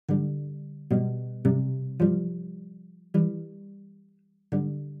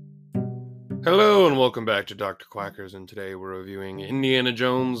Hello and welcome back to Dr. Quackers, and today we're reviewing Indiana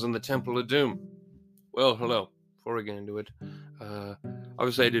Jones and the Temple of Doom. Well, hello. Before we get into it,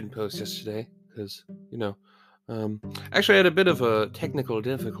 obviously I didn't post yesterday because, actually I had a bit of technical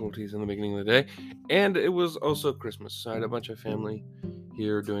difficulties in the beginning of the day, and it was also Christmas, so I had a bunch of family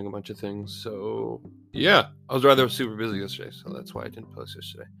here doing a bunch of things, so yeah, I was rather super busy yesterday, so that's why I didn't post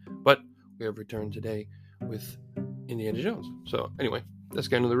yesterday. But we have returned today with Indiana Jones. So anyway, let's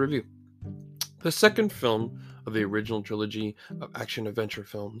get into the review. The second film of the original trilogy of action-adventure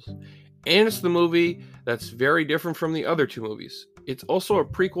films, and it's the movie that's very different from the other two movies. It's also a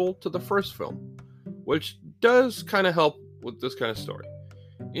prequel to the first film, which does kind of help with this kind of story.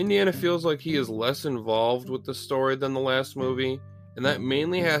 Indiana feels like he is less involved with the story than the last movie, and that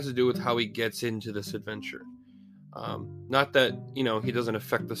mainly has to do with how he gets into this adventure. Not that, he doesn't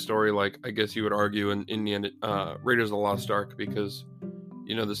affect the story like I guess you would argue in Indiana Raiders of the Lost Ark, because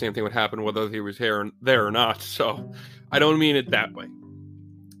the same thing would happen whether he was there or not. So I don't mean it that way.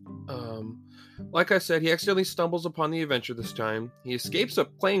 Like I said, he accidentally stumbles upon the adventure this time. He escapes a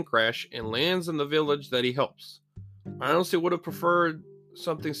plane crash and lands in the village that he helps. I honestly would have preferred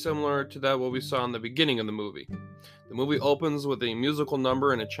something similar to that what we saw in the beginning of the movie. The movie opens with a musical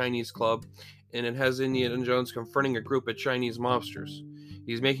number in a Chinese club, and it has Indiana Jones confronting a group of Chinese mobsters.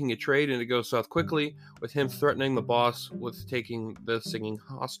 He's making a trade, and it goes south quickly, with him threatening the boss with taking the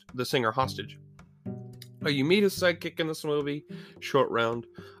singer hostage. You meet his sidekick in this movie, Short Round.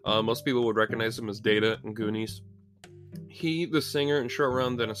 Most people would recognize him as Data in Goonies. He, the singer, and Short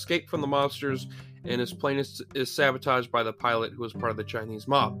Round then escape from the mobsters, and his plane is sabotaged by the pilot, who is part of the Chinese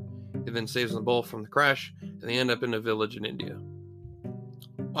mob. He then saves them both from the crash, and they end up in a village in India.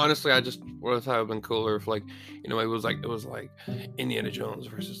 Honestly, I just would have thought it would have been cooler if, it was like Indiana Jones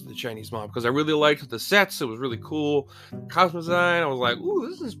versus the Chinese mob, because I really liked the sets. It was really cool. Costume design, I was like, ooh,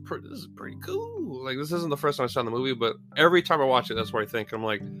 this is pretty cool. Like, this isn't the first time I saw the movie, but every time I watch it, that's what I think. I'm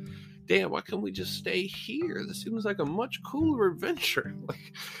like, damn, why can't we just stay here? This seems like a much cooler adventure.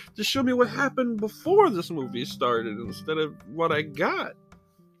 Like, just show me what happened before this movie started instead of what I got.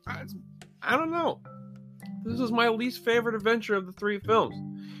 I don't know. This is my least favorite adventure of the three films.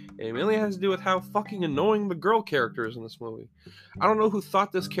 It mainly has to do with how fucking annoying the girl character is in this movie. I don't know who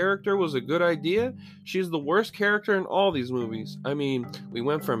thought this character was a good idea. She's the worst character in all these movies. I mean, we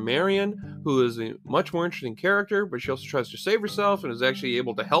went from Marion, who is a much more interesting character, but she also tries to save herself and is actually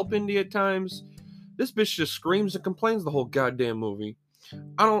able to help Indy at times. This bitch just screams and complains the whole goddamn movie.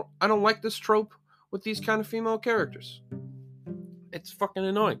 I don't like this trope with these kind of female characters. It's fucking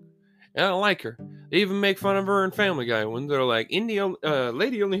annoying. And I don't like her. They even make fun of her in Family Guy when they're like, lady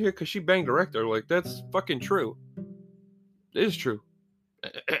only here because she banged director. Like, that's fucking true. It is true.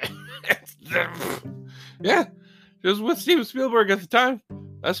 Yeah. She was with Steven Spielberg at the time.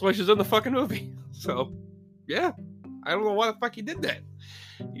 That's why she's in the fucking movie. So, yeah. I don't know why the fuck he did that.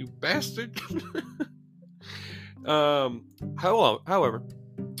 You bastard. However,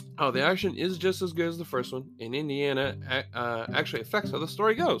 the action is just as good as the first one, and Indiana actually affects how the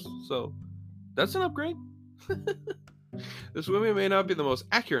story goes. So, that's an upgrade. This movie may not be the most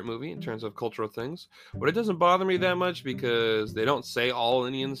accurate movie in terms of cultural things, but it doesn't bother me that much because they don't say all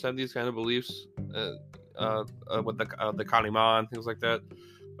Indians have these kind of beliefs with the Kalima and things like that.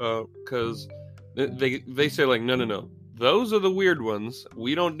 Because they say, like, no. Those are the weird ones.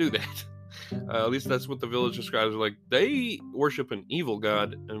 We don't do that. At least that's what the village describes. Like, they worship an evil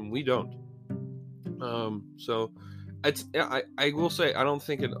god, and we don't. So I will say I don't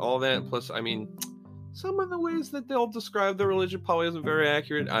think it all that. Plus, I mean, some of the ways that they'll describe their religion probably isn't very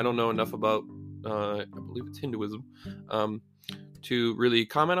accurate. I don't know enough about, I believe it's Hinduism, to really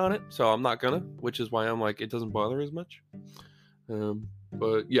comment on it. So I'm not gonna, which is why I'm like, it doesn't bother as much.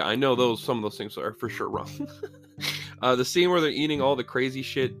 But yeah, I know some of those things are for sure wrong. The scene where they're eating all the crazy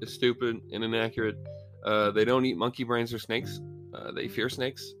shit is stupid and inaccurate. They don't eat monkey brains or snakes. They fear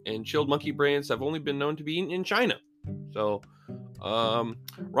snakes, and chilled monkey brains have only been known to be eaten in China. So,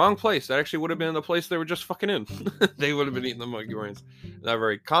 wrong place. That actually would have been the place they were just fucking in. They would have been eating the monkey brains. Not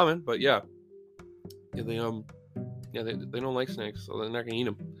very common, but yeah. They don't like snakes, so they're not gonna eat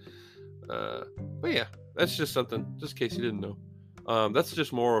them. But yeah, that's just something, just in case you didn't know. That's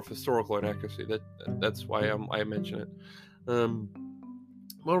just more of historical inaccuracy. That's why I mention it.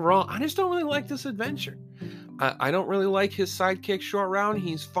 Overall, I just don't really like this adventure. I don't really like his sidekick Short Round.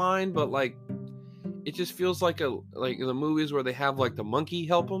 He's fine, but like, it just feels like the movies where they have like the monkey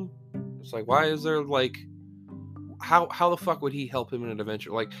help him. It's like, why is there like, how the fuck would he help him in an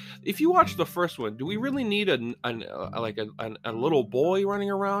adventure? Like, if you watch the first one, do we really need a little boy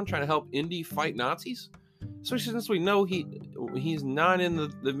running around trying to help Indy fight Nazis? Especially since we know he's not in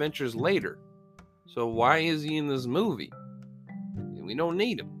the adventures later. So why is he in this movie? We don't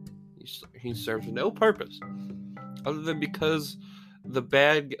need him. He serves no purpose other than because the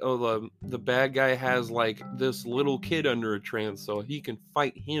bad guy has like this little kid under a trance, so he can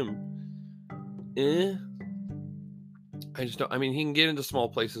fight him. I just don't. I mean, he can get into small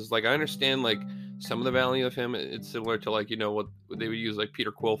places. Like I understand like some of the value of him. It's similar to like what they would use like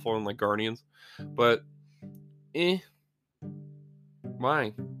Peter Quill for in like Guardians, but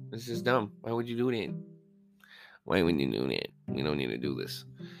why? This is dumb. Why would you do that? Why would you do that? We don't need to do this.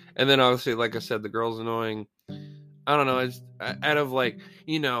 And then obviously, like I said, the girl's annoying. I don't know. It's out of like,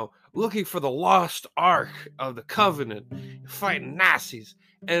 looking for the lost Ark of the Covenant, fighting Nazis.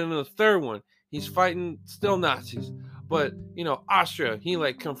 And in the third one, he's fighting still Nazis. But, Austria, he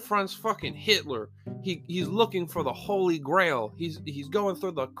like confronts fucking Hitler. He's looking for the Holy Grail. He's going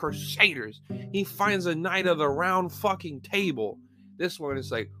through the Crusaders. He finds a Knight of the Round fucking Table. This one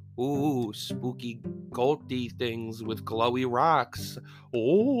is like, ooh, spooky culty things with glowy rocks.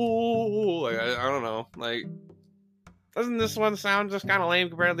 Oh, I don't know. Like, doesn't this one sound just kind of lame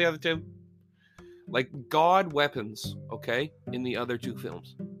compared to the other two? Like, God weapons, okay, in the other two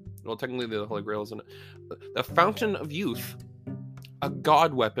films. Well, technically the Holy Grail isn't it. The Fountain of Youth, a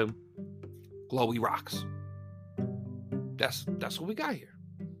God weapon, glowy rocks. That's what we got here.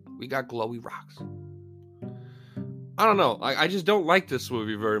 We got glowy rocks. I don't know. I just don't like this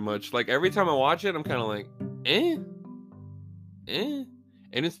movie very much. Like, every time I watch it, I'm kind of like, And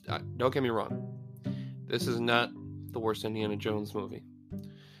it's, don't get me wrong, this is not the worst Indiana Jones movie.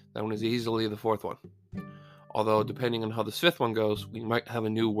 That one is easily the fourth one. Although, depending on how this fifth one goes, we might have a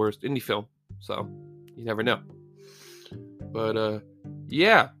new worst indie film. So, you never know. But,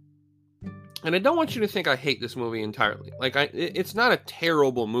 yeah. And I don't want you to think I hate this movie entirely. Like, it's not a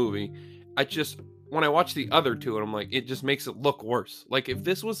terrible movie. When I watch the other two, and I'm like, it just makes it look worse. Like, if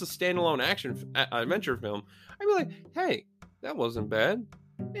this was a standalone adventure film, I'd be like, hey, that wasn't bad.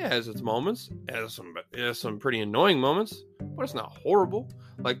 It has its moments. It has some pretty annoying moments, but it's not horrible.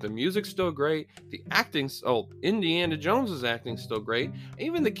 Like, the music's still great. The acting's... Oh, Indiana Jones' acting's still great.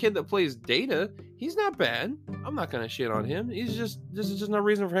 Even the kid that plays Data, he's not bad. I'm not going to shit on him. This is just no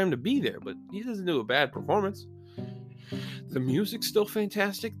reason for him to be there, but he doesn't do a bad performance. The music's still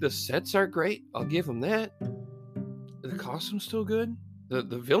fantastic. The sets are great. I'll give him that. The costume's still good. The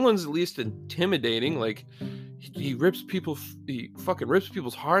villain's at least intimidating. Like, he fucking rips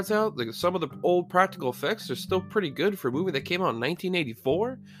people's hearts out. Like, some of the old practical effects are still pretty good for a movie that came out in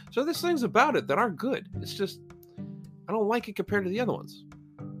 1984. So there's things about it that are good. It's just, I don't like it compared to the other ones.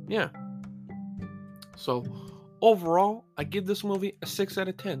 Yeah. So, overall, I give this movie a 6 out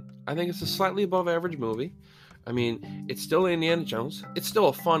of 10. I think it's a slightly above average movie. I mean, it's still Indiana Jones. It's still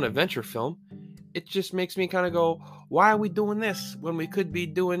a fun adventure film. It just makes me kind of go, why are we doing this when we could be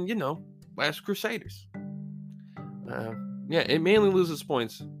doing, Last Crusaders? Yeah, it mainly loses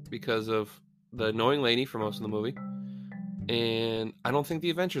points because of the annoying lady for most of the movie. And I don't think the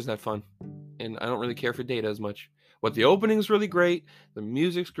adventure's that fun. And I don't really care for Data as much. But the opening's really great. The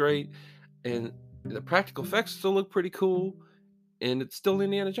music's great. And the practical effects still look pretty cool. And it's still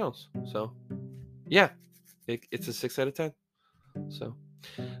Indiana Jones. So, yeah. It's a 6 out of 10. So,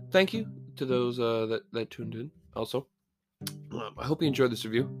 thank you to those that tuned in. Also, I hope you enjoyed this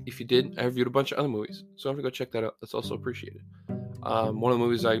review. If you did, I reviewed a bunch of other movies, so don't forget to go check that out. That's also appreciated. One of the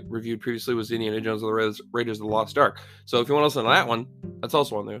movies I reviewed previously was Indiana Jones and the Raiders of the Lost Ark. So if you want to listen to that one, that's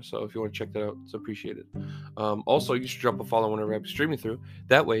also on there. So if you want to check that out, it's appreciated. Also, you should drop a follow whenever I'm streaming through.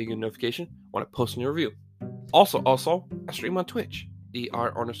 That way you get a notification when I post a new review. Also, I stream on Twitch,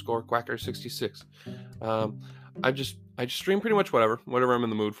 @_Quacker66. I just stream pretty much whatever I'm in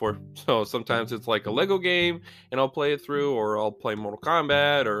the mood for. So sometimes it's like a Lego game and I'll play it through, or I'll play Mortal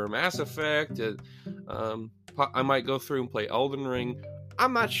Kombat or Mass Effect. I might go through and play Elden Ring.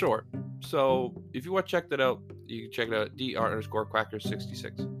 I'm not sure. So if you want to check that out, you can check it out at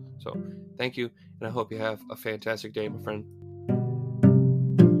 @_Quacker66. So thank you, and I hope you have a fantastic day, my friend.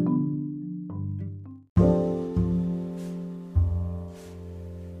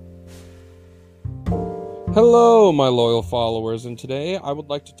 Hello, my loyal followers, and today I would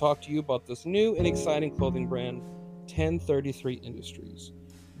like to talk to you about this new and exciting clothing brand, 1033 Industries.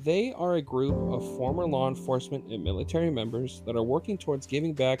 They are a group of former law enforcement and military members that are working towards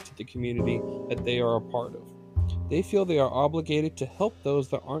giving back to the community that they are a part of. They feel they are obligated to help those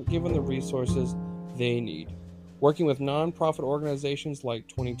that aren't given the resources they need. Working with non-profit organizations like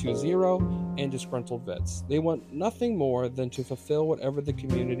 220 and Disgruntled Vets, they want nothing more than to fulfill whatever the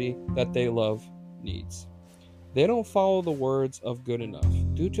community that they love needs. They don't follow the words of good enough.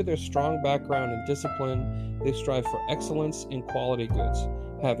 Due to their strong background and discipline, they strive for excellence in quality goods,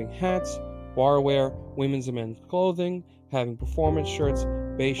 having hats, barware, women's and men's clothing, having performance shirts,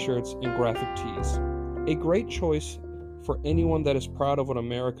 base shirts, and graphic tees. A great choice for anyone that is proud of what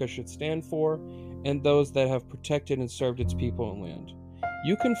America should stand for and those that have protected and served its people and land.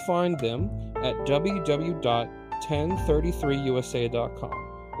 You can find them at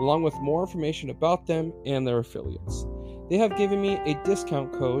www.1033usa.com, along with more information about them and their affiliates. They have given me a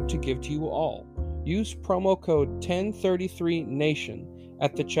discount code to give to you all. Use promo code 1033NATION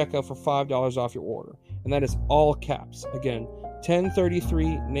at the checkout for $5 off your order. And that is all caps. Again,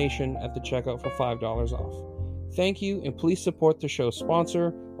 1033NATION at the checkout for $5 off. Thank you, and please support the show's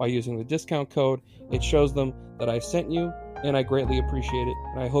sponsor by using the discount code. It shows them that I sent you, and I greatly appreciate it,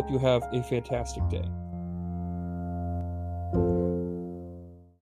 and I hope you have a fantastic day.